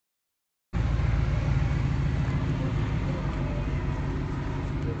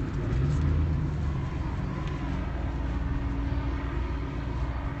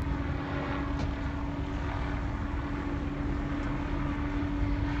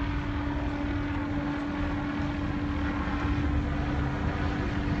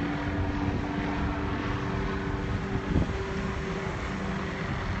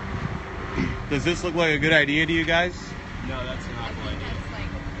Does this look like a good idea to you guys? No, that's an awful idea.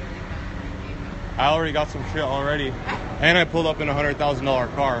 I already got some shit already. And I pulled up in a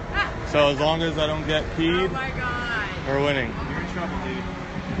 $100,000 car. So as long as I don't get peed, oh my God, we're winning. You're in trouble, dude.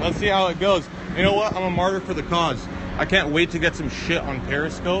 Let's see how it goes. You know what? I'm a martyr for the cause. I can't wait to get some shit on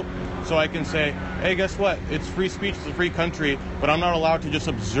Periscope so I can say, hey, guess what? It's free speech, it's a free country, but I'm not allowed to just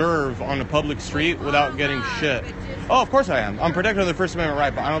observe on a public street without getting shit. Oh, of course I am. I'm protected under the First Amendment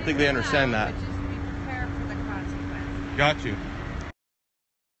right, but I don't think they understand that. But just be prepared for the consequences. Got you.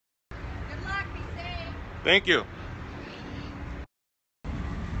 Good luck, be safe. Thank you.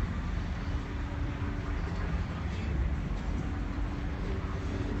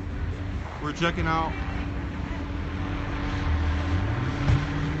 We're checking out.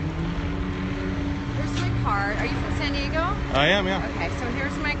 Here's my card. Are you from San Diego? I am, yeah. Okay, so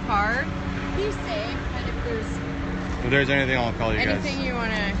here's my card. Be safe, and if If there's anything, I'll call you anything guys. you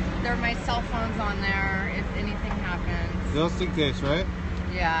want to, there are my cell phones on there if anything happens. Just in case, right?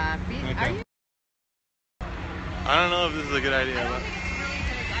 Yeah. Okay. Are you? I don't know if this is a good idea, I don't but... think it's really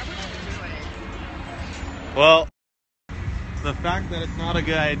good. I wouldn't do it. Well, the fact that it's not a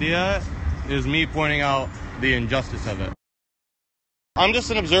good idea is me pointing out the injustice of it. I'm just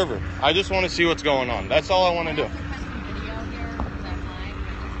an observer. I just want to see what's going on. That's all I want to do.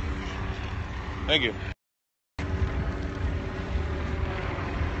 Thank you.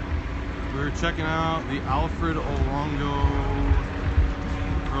 We're checking out the Alfred Olongo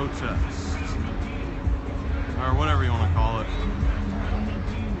protest, or whatever you want to call it.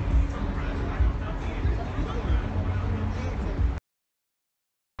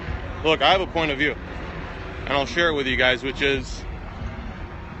 Look, I have a point of view, and I'll share it with you guys, which is,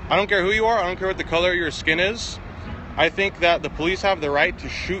 I don't care who you are, I don't care what the color of your skin is. I think that the police have the right to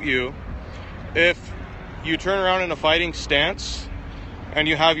shoot you if you turn around in a fighting stance and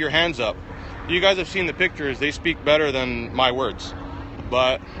you have your hands up. You guys have seen the pictures, they speak better than my words.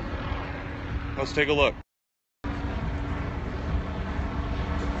 But let's take a look.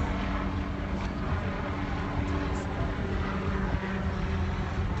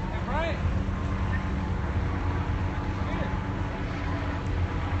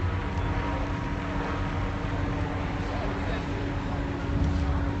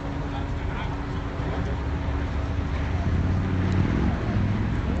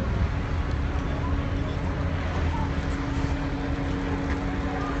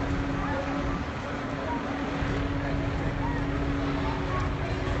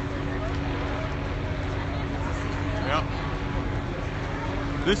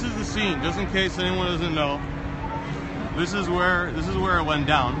 This is the scene, just in case anyone doesn't know. This is where it went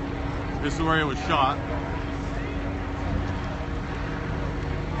down. This is where it was shot.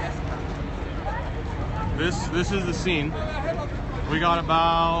 This is the scene. We got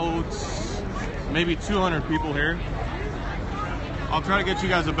about maybe 200 people here. I'll try to get you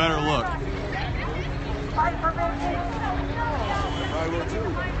guys a better look. I will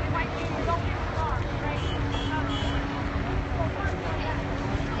too.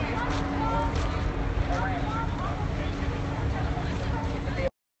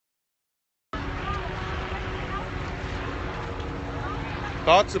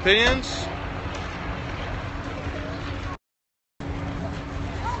 Thoughts, opinions?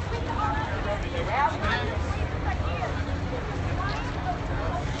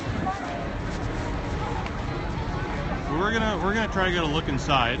 We're gonna try to get a look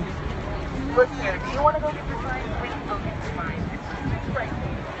inside. Look here, do you want to go get your sign? Please go get your sign. It's right there.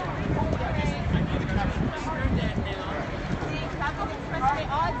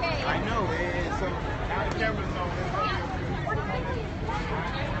 I know, it's so now the camera's on.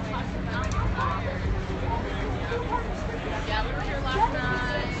 Yeah, we were here last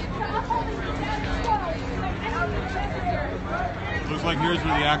night. Looks like here's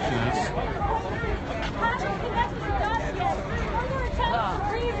where the action is.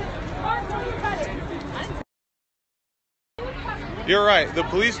 You're right. The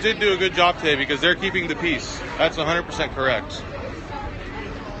police did do a good job today because they're keeping the peace. That's 100% correct.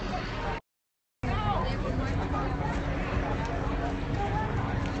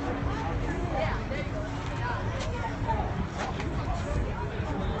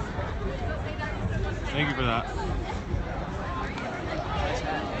 Thank you for that.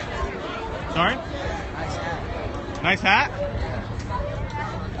 Sorry? Nice hat.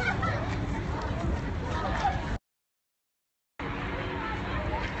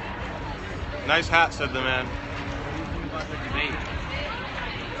 Nice hat, said the man.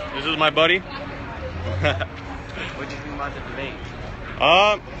 This is my buddy. What do you think about the debate?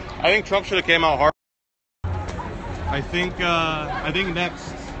 I think Trump should have came out hard. I think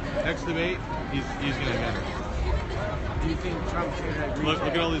next debate He's gonna get it. Do you think Trump should agree? Look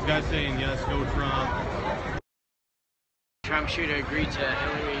at all these guys saying yes, go Trump. Trump should agree to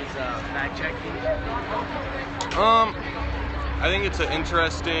Hillary's fact checking? I think it's an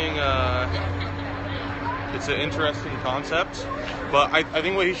interesting concept, but I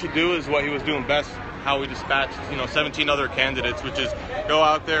think what he should do is what he was doing best, how we dispatched 17 other candidates, which is go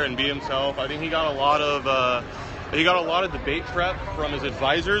out there and be himself. I think he got a lot of debate prep from his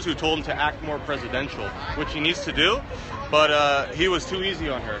advisors who told him to act more presidential, which he needs to do, but he was too easy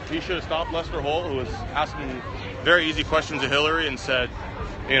on her. He should have stopped Lester Holt, who was asking very easy questions to Hillary, and said,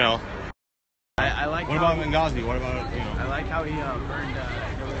 I like. What about Benghazi? What about I like how he burned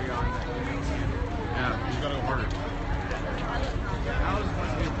Hillary on the Yeah, he's gotta go harder.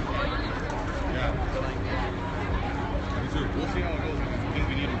 Yeah. Me too. We'll see how it goes. I think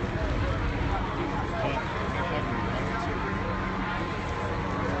we need him.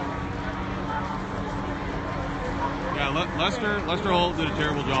 Yeah, Lester Holt did a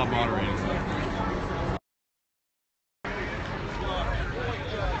terrible job moderating.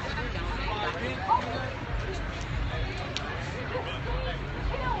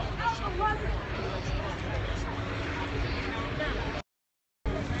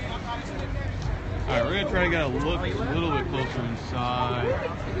 Alright, we're going to try to get a little bit closer inside.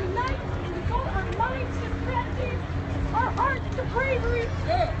 Our hearts to bravery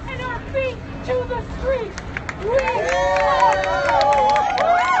and our feet to the streets.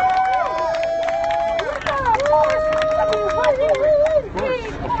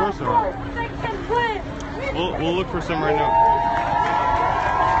 Of course there are. We'll look for some right now.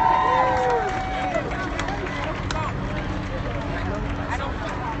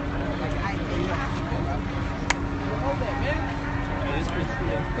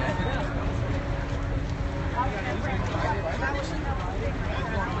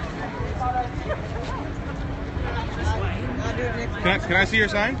 Can I see your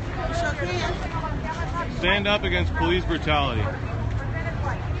sign? Sure can. Stand up against police brutality. Got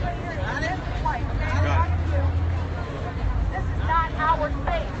it? Got it. This is not our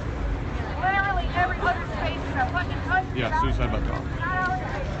space. Literally every other space in our fucking country. Yeah, suicide by cop.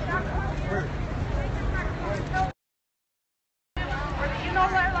 Whether you know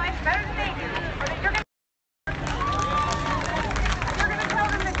their life better than they do, or that you're gonna tell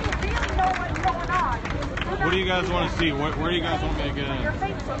them that you really know what's going on. What do you guys want to see? Where do you guys want me to get in? Your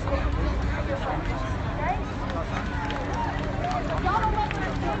Facebook page. Okay? Y'all don't let them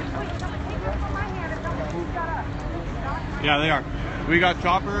please come and take this from my hand and tell me to shut up. Yeah, they are. We got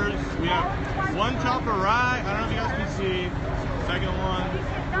choppers. We have one chopper right. I don't know if you guys can see. Second one. We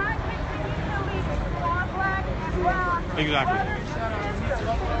cannot continue to leave far black and brown. Exactly.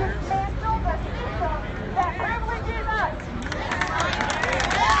 Dismantle the system that privileges us.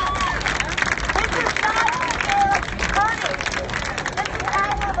 This is not carnage. This is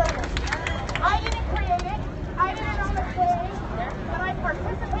our living. I didn't create it. I didn't own the stage, but I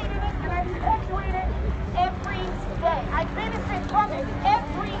participate in it and I perpetuate it every day. I benefit from it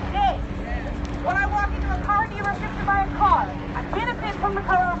every day. When I walk into a car dealership to buy a car, I benefit from the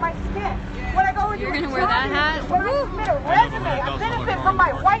color of my skin. When I go into You're a gonna wear that job hat? interview, when I submit a resume, I benefit from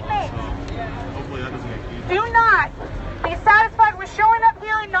my white name. Hopefully that doesn't make you. Do not be satisfied with showing up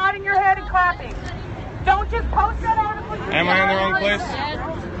here and nodding your head and clapping. Don't just post that article. Am I in the wrong place?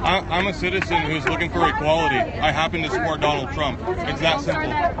 I'm a citizen who's looking for equality. I happen to support Donald Trump. It's that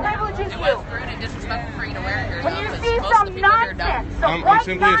simple. Privileges It you. was rude and disrespectful for you to wear it When yourself. you Because see most of some the people here don't. nonsense, some I'm white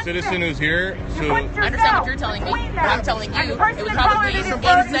simply a nonsense, citizen who's here you to. put I understand yourself what you're telling me. between them. I'm telling you, And the it person was in color probably that is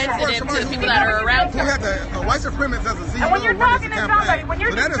insensitive to the people that are around Who you. had the white supremacist as a CEO And when you're running talking his to somebody, campaign. when you're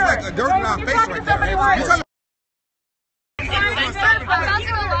So that is like a dirt in our when face you're talking right to somebody there. like You tell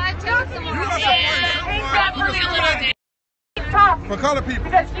talk for color people.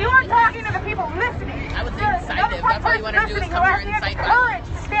 because you are talking to the people listening. I was There's excited. another That's all you person want to do is listening come who here hasn't and had the cite courage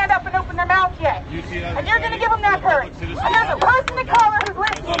to stand up and open their mouth yet. You see that? And you're going to give them that courage. And there's a person of color who's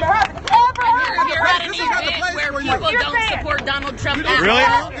listening that hasn't ever heard of You're at an This is not the event place where for you. people You're don't saying. support Donald Trump at Really?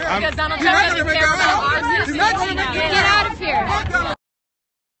 all. I'm- Because Donald You're Trump not doesn't gonna care make about that our out. You're citizens. not gonna make Get that out of here.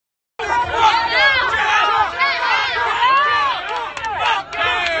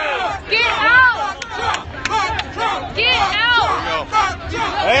 Get out! Get out!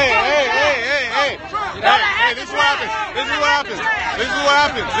 Hey, this is what happens. This is what happens. This is what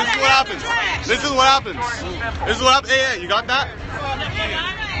happens. This is what happens. This is what happens. This is what happens. Hey, you got that?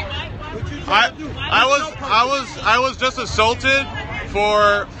 I was just assaulted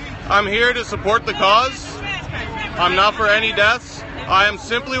for I'm here to support the cause. I'm not for any deaths. I am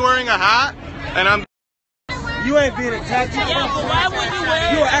simply wearing a hat and I'm You ain't being attacked. Yeah, but why would you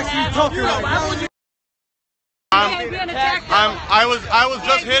wear? You are actually talking right now. I was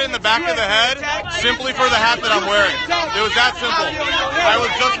just hit in the back of the head simply for the hat that I'm wearing. It was that simple. I was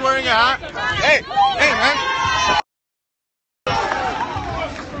just wearing a hat. Hey, man.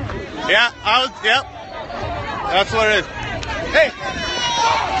 Yeah, yep. That's what it is.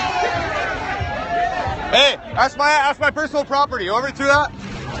 Hey, that's my personal property. Over to that.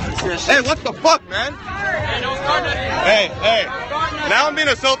 Hey, what the fuck, man? Hey. Now I'm being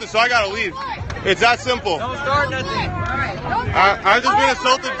assaulted, so I gotta leave. It's that simple. Don't start nothing. I've just been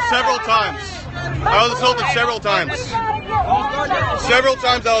assaulted several times. I was assaulted several times. Several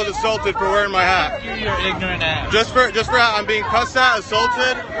times I was assaulted for wearing my hat. You're ignorant ass. Just for I'm being cussed at,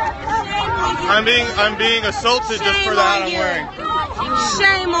 assaulted. I'm being assaulted just for the hat I'm wearing.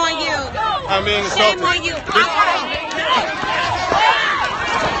 Shame on you. I'm being assaulted. Shame on you.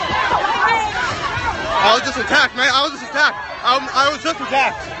 I was just attacked, man. I was just attacked. I was just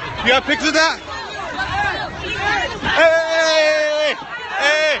attacked. You have pictures of that? Hey!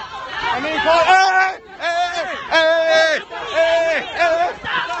 I'm being called. Hey!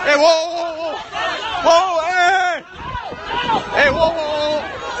 Whoa! Hey! Whoa!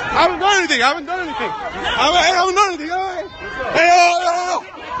 I haven't done anything. Hey!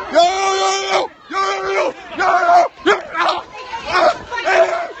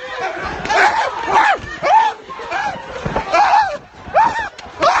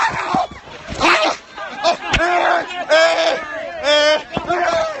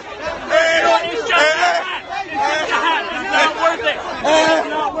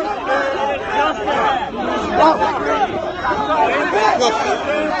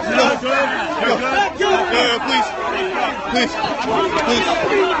 Please.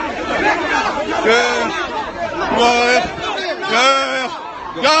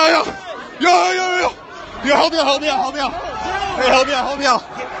 Yo, help me out. Hey, help me out.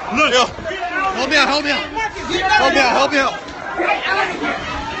 Look. Yo, help me out.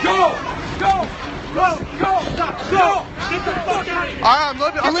 Go. Get the fuck out of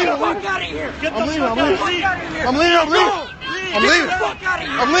here. I'm leaving.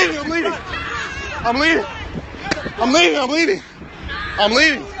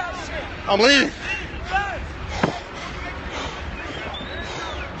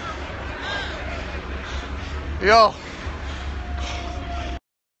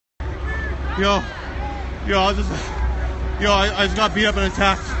 I just got beat up and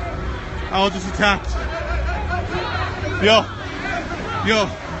attacked. I was just attacked. Yo,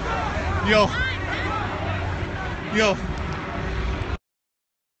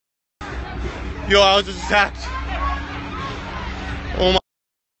 I was just attacked.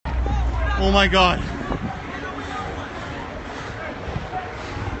 Oh my God.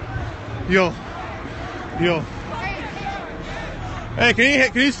 Yo. Hey,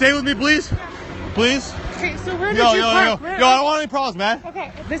 can you stay with me, please? Please? Okay, so where did you park? Yo, I don't want any problems, man.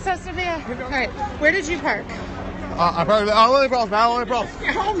 Okay, this has to be alright, where did you park? I don't want any problems, man. I don't want any problems.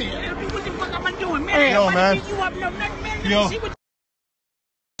 Yeah, homie, what the fuck am I doing, man? Yo, man. Yo.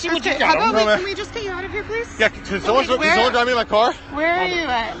 Okay, how about can we just get you out of here, please? Yeah, can someone drive me in my car? Where are you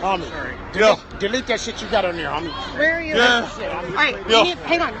at? Delete that shit you got on there, homie. Where are you at? Alright,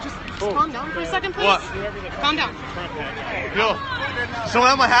 hang on, just calm down for a second, please. What? Calm down. Yo, someone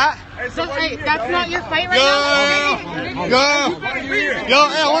have my hat? Hey, that's not your fight right now. Hey, I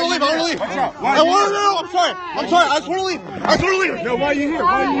want to leave. I'm sorry. I just want to leave. No, why are you here?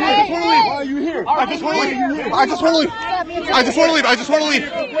 I just want to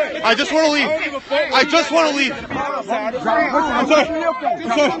leave. I'm sorry.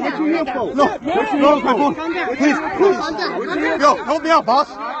 No, please. Yo, help me out, boss.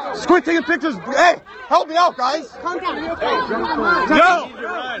 Just quit taking pictures. Hey, help me out, guys. Calm down.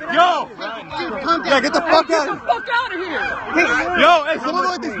 Yo. Yeah, get the fuck out of here. Yo, hey, someone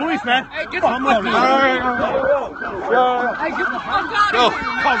like these police, man. Hey, get the fuck out of here. Hey, get the fuck out of here.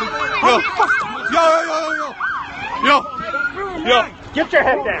 Yo. Get your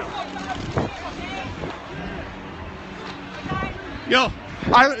head down. Yo,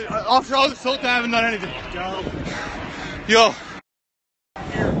 officer, I was assaulted. I haven't done anything. Yo.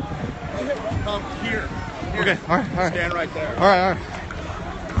 Come here. Okay, all right. Stand right there. All right.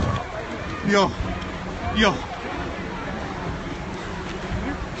 Yo. You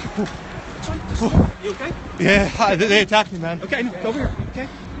okay? Yeah, they attacked me, man. Okay, no, over here. Okay?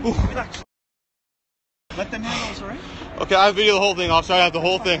 Ooh. Relax. Let them handle us, all right? Okay, I have video the whole thing, officer. I have the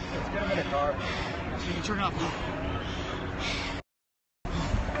whole thing. Get out of the car. You can turn it off.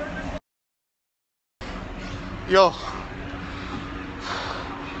 Yo.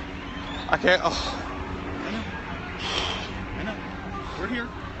 I can't. We're here.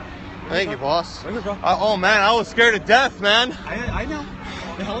 Thank you, boss. We're here, bro. Oh man, I was scared to death, man. I know.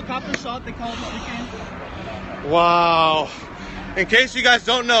 The helicopter saw it. They called us. We came. Wow. In case you guys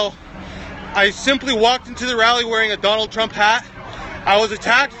don't know, I simply walked into the rally wearing a Donald Trump hat. I was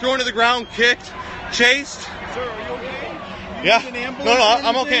attacked, thrown to the ground, kicked, chased. Sir, are you okay? Yeah. Need an ambulance No, or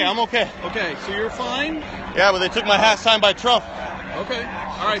I'm anything? okay. I'm okay. Okay, so you're fine? Yeah, but they took my hat signed by Trump. Okay.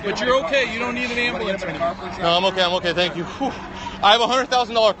 All right, but you're okay. You don't need an ambulance. No, I'm okay. I'm okay. Thank you. Whew. I have a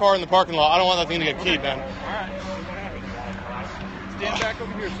 $100,000 car in the parking lot. I don't want that thing to get keyed, man. All right. Stand back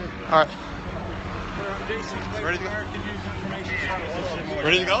over here, sir. All right. Ready to go?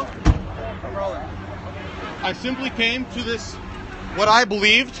 Ready to go? I simply came to this, what I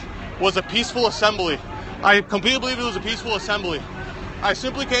believed was a peaceful assembly. I completely believed it was a peaceful assembly. I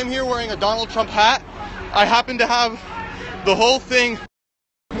simply came here wearing a Donald Trump hat. I happened to have the whole thing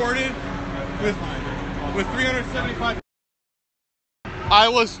recorded with 375. I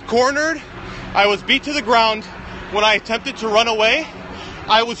was cornered. I was beat to the ground when I attempted to run away.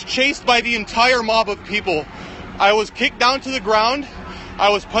 I was chased by the entire mob of people. I was kicked down to the ground. I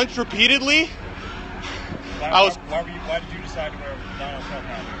was punched repeatedly. Why did you decide to wear Donald Trump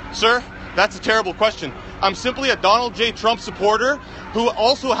hat? Sir, that's a terrible question. I'm simply a Donald J. Trump supporter who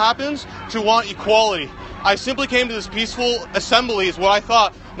also happens to want equality. I simply came to this peaceful assembly, is what I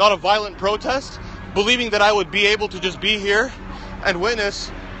thought, not a violent protest, believing that I would be able to just be here and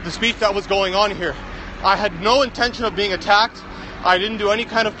witness the speech that was going on here. I had no intention of being attacked. I didn't do any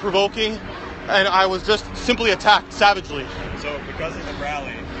kind of provoking, and I was just simply attacked savagely. So because of the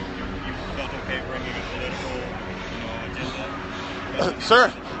rally, you felt okay bringing a political, agenda?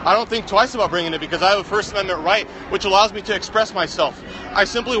 Sir, I don't think twice about bringing it because I have a First Amendment right, which allows me to express myself. I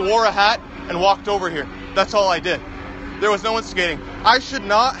simply wore a hat and walked over here. That's all I did. There was no instigating. I should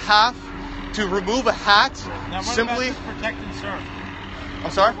not have to remove a hat Now, what simply... about this protect and serve?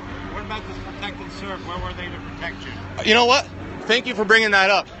 I'm sorry? What about this protect and serve? Where were they to protect you? You know what? Thank you for bringing that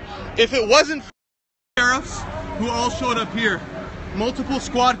up. If it wasn't for sheriffs who all showed up here, multiple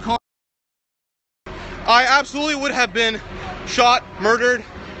squad cars, I absolutely would have been shot, murdered,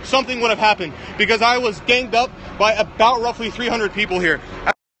 something would have happened because I was ganged up by about roughly 300 people here.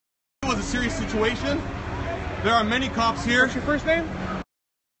 It was a serious situation. There are many cops here. What's your first name?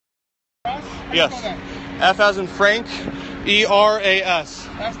 Yes. F as in Frank, E-R-A-S.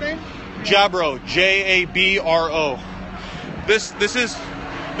 Last name? Jabro, J-A-B-R-O. This is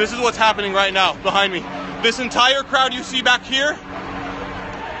what's happening right now behind me. This entire crowd you see back here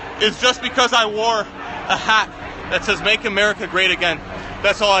is just because I wore a hat that says "Make America Great Again."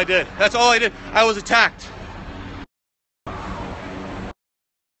 That's all I did. That's all I did. I was attacked.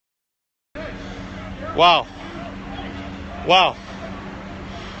 Wow. Wow.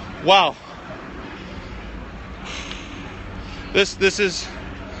 Wow. This is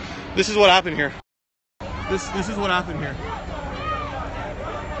what happened here. This is what happened here.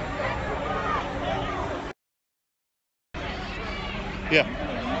 Yeah.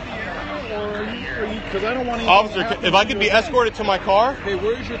 Because I don't want to. Officer, if I could be escorted to my car. Hey,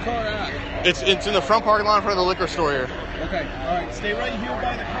 where's your car at? It's in the front parking lot in front of the liquor store here. Okay, all right. Stay right here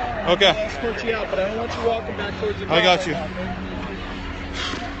by the car. Okay. I'll escort you out, but I don't want you walking back towards the car. I got you.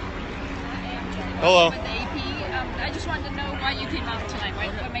 Hello. With the AP, I just wanted to know why you came out tonight.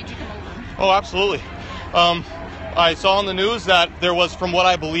 What made you come over? Oh, absolutely. I saw on the news that there was, from what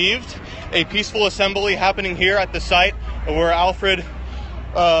I believed, a peaceful assembly happening here at the site where Alfred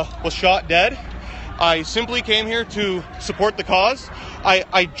was shot dead. I simply came here to support the cause.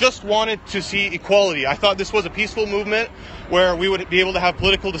 I just wanted to see equality. I thought this was a peaceful movement where we would be able to have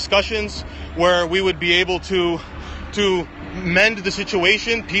political discussions, where we would be able to mend the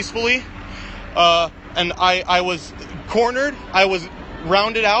situation peacefully. And I was cornered. I was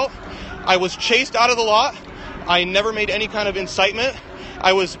rounded out. I was chased out of the lot. I never made any kind of incitement.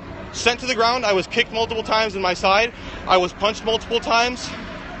 I was sent to the ground. I was kicked multiple times in my side. I was punched multiple times.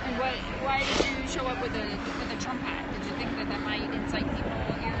 And why did you show up with a Trump hat? Did you think that might incite people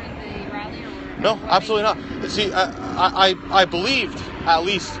here at the rally? Or No, absolutely not. See, I believed, at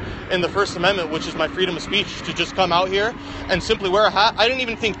least in the First Amendment, which is my freedom of speech, to just come out here and simply wear a hat. I didn't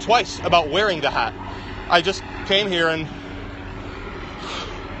even think twice about wearing the hat. I just came here and...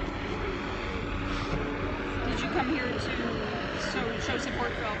 Did you come here to show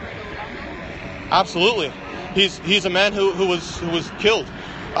support for Alfredo? Absolutely. He's a man who was killed.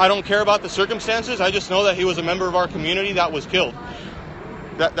 I don't care about the circumstances. I just know that he was a member of our community that was killed.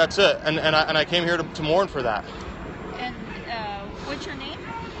 That's it. And I came here to mourn for that. And what's your name?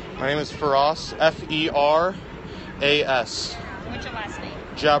 My name is Feras, F-E-R-A-S. What's your last name?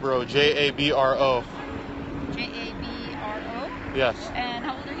 Jabro, J-A-B-R-O. J-A-B-R-O? Yes. And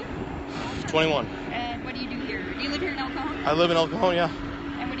how old are you? 21. And what do you do here? Do you live here in El Cajon? I live in El Cajon, yeah.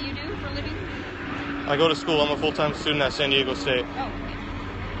 And what do you do for a living? I go to school. I'm a full-time student at San Diego State. Oh, okay.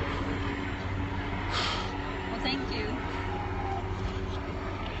 Well, thank you.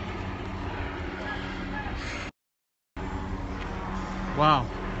 Wow.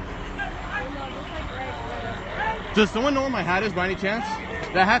 Does someone know where my hat is by any chance?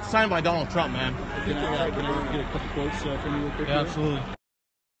 That hat's signed by Donald Trump, man. Can I get a couple quotes from you real quick? Yeah, absolutely.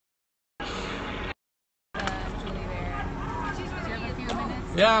 Julie there. Do you have a few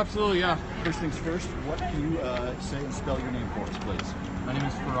minutes? Yeah, absolutely, yeah. First things first, what can you say and spell your name for us, please? My name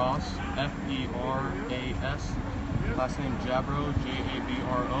is Feras, F-E-R-A-S. Last name Jabro,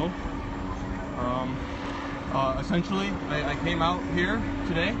 J-A-B-R-O. Essentially, I came out here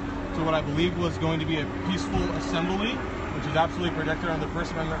today to what I believed was going to be a peaceful assembly, which is absolutely protected under the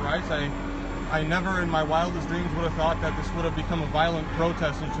First Amendment rights. I never in my wildest dreams would have thought that this would have become a violent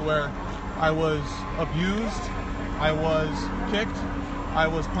protest into where I was abused, I was kicked, I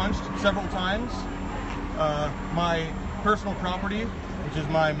was punched several times. My personal property, which is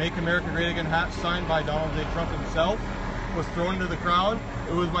my Make America Great Again hat signed by Donald J. Trump himself, was thrown into the crowd.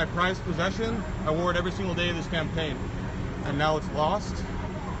 It was my prized possession. I wore it every single day of this campaign. And now it's lost.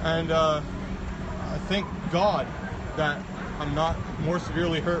 And I thank God that I'm not more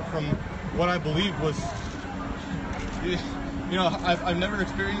severely hurt from what I believe was, you know, I've never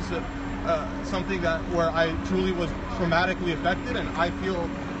experienced something that where I truly was traumatically affected, and I feel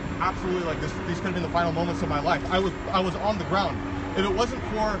absolutely like these could have been the final moments of my life. I was on the ground. If it wasn't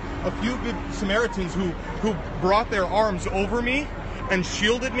for a few good Samaritans who brought their arms over me and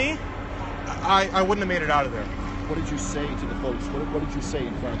shielded me, I wouldn't have made it out of there. What did you say to the folks? What did you say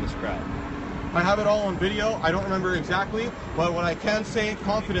in front of this crowd? I have it all on video. I don't remember exactly, but what I can say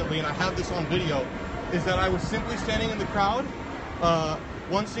confidently, and I have this on video, is that I was simply standing in the crowd.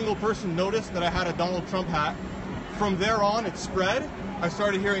 One single person noticed that I had a Donald Trump hat. From there on, it spread. I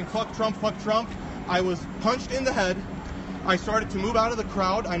started hearing fuck Trump, fuck Trump. I was punched in the head. I started to move out of the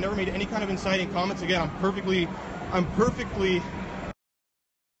crowd. I never made any kind of inciting comments. Again, I'm perfectly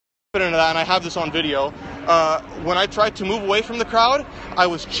confident of that, and I have this on video. When I tried to move away from the crowd, I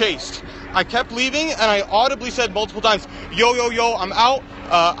was chased. I kept leaving, and I audibly said multiple times, yo, yo, yo, I'm out.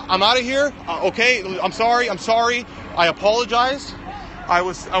 I'm out of here. Okay, I'm sorry. I apologized. I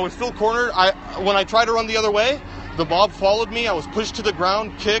was still cornered. When I tried to run the other way, the mob followed me. I was pushed to the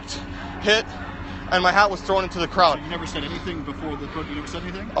ground, kicked, hit, and my hat was thrown into the crowd. So you never said anything before the protest? You never said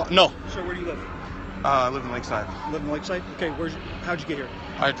anything? No. So where do you live? I live in Lakeside. You live in Lakeside? Okay, how'd you get here?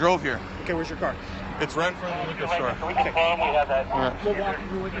 I drove here. Okay, where's your car? It's right in front of the liquor store. Okay. All right. We'll walk you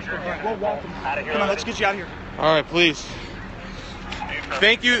to the liquor store. We'll walk them. Come on, let's get you out of here. All right, please.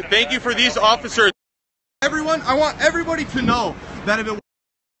 Thank you for these officers. Everyone, I want everybody to know that if it wasn't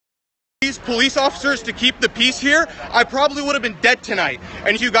these police officers to keep the peace here, I probably would have been dead tonight.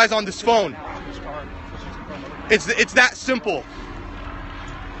 And you guys on this phone. It's that simple.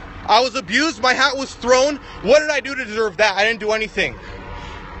 I was abused, my hat was thrown. What did I do to deserve that? I didn't do anything.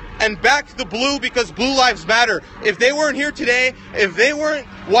 And back the blue, because blue lives matter. If they weren't here today, if they weren't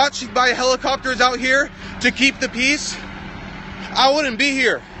watching by helicopters out here to keep the peace, I wouldn't be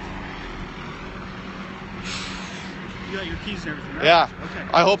here. You got your keys and everything, right? Yeah. Okay.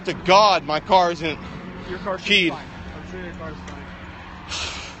 I hope to God my car isn't Your car's keyed. fine. I'm sure your car's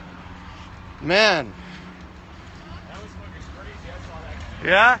fine. Man.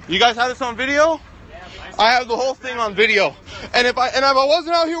 Yeah? You guys have this on video? I have the whole thing on video. And if I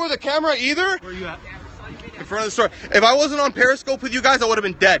wasn't out here with a camera either, Where are you at? in front of the store, if I wasn't on Periscope with you guys, I would have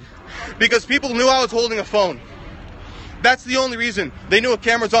been dead. Because people knew I was holding a phone. That's the only reason. They knew a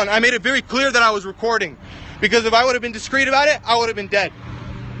camera's on. I made it very clear that I was recording. Because if I would have been discreet about it, I would have been dead.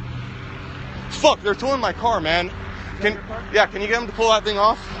 Fuck, they're towing my car, man. Can you get them to pull that thing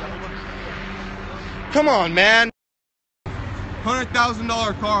off? Come on, man.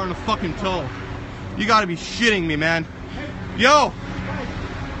 $100,000 car on a fucking tow. You gotta be shitting me, man. Yo!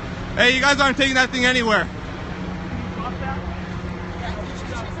 Hey, you guys aren't taking that thing anywhere.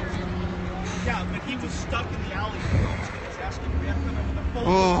 Yeah, but he was stuck in the alley. We have to come in with a phone.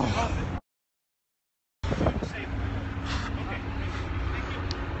 Oh.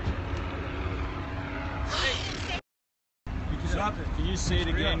 Can you say it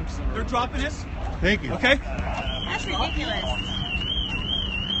again? They're dropping it? Thank you. Okay? That's ridiculous.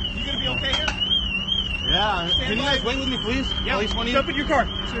 You gonna be okay here? Yeah. Can you guys wait with me, please? Yeah. At least one of you? Jump in your car.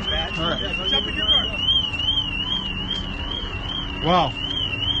 It's your badge. All right. Yeah, jump in your car. Wow.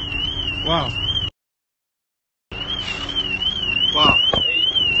 Wow. Wow. Hey,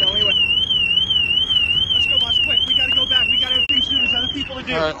 tell me what. Let's go, boss. Quick. We gotta go back. We got everything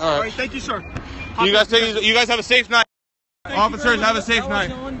further ado. All right, all right. Thank you, sir. You guys have a safe night. Officers, have a safe night.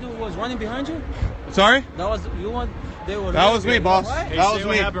 That was the one who was running behind you? Sorry? That was you want they were That was me, boss. Hey, That was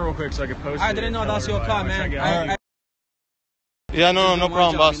what me. happened real quick so I could post I didn't know that's your car, man. Yeah, no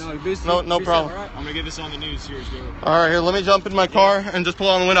problem, boss. No problem. I'm gonna get this on the news. Here's go. All right, here, let me jump in my car and just pull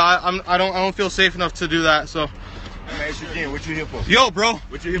out the window. I don't feel safe enough to do that. So. I'm asking you again, what you here for? Yo, bro.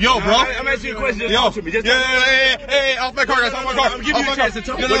 What you here Yo, for? bro. I'm asking you a question. Just Yo. talk to me. Just talk to me. Hey, off my car, guys. Off my car. I'm giving you a chance to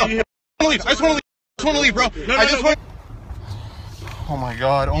talk. No. I just want to leave, bro. Oh my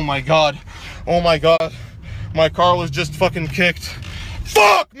god. Oh my god. Oh my god. My car was just fucking kicked.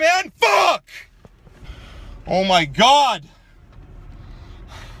 Fuck, man. Fuck. Oh my god.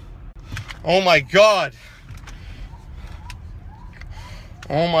 Oh my god.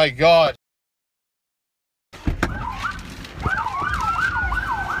 Oh my god.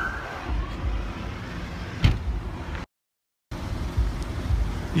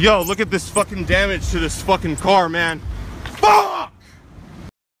 Yo, look at this fucking damage to this fucking car, man. Fuck!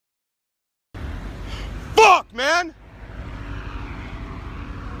 Fuck, man!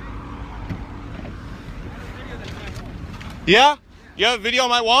 Yeah? You have a video I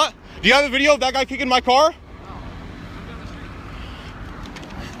might want? Do you have a video of that guy kicking my car?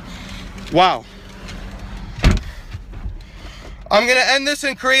 Wow. I'm gonna end this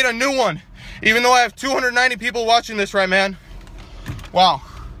and create a new one, even though I have 290 people watching this right, man. Wow.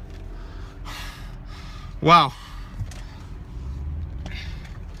 Wow.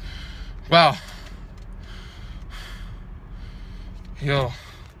 Wow. Yo.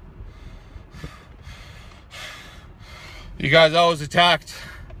 You guys, I was attacked.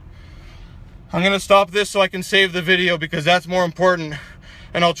 I'm gonna stop this so I can save the video because that's more important,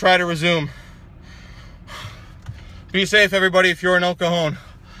 and I'll try to resume. Be safe, everybody, if you're in El Cajon.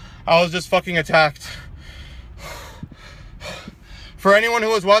 I was just fucking attacked. For anyone who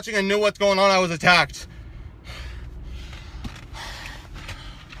was watching and knew what's going on, I was attacked.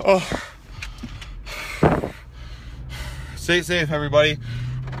 Oh. Stay safe, everybody.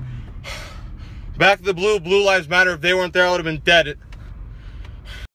 Back to the blue. Blue lives matter. If they weren't there, I would have been dead.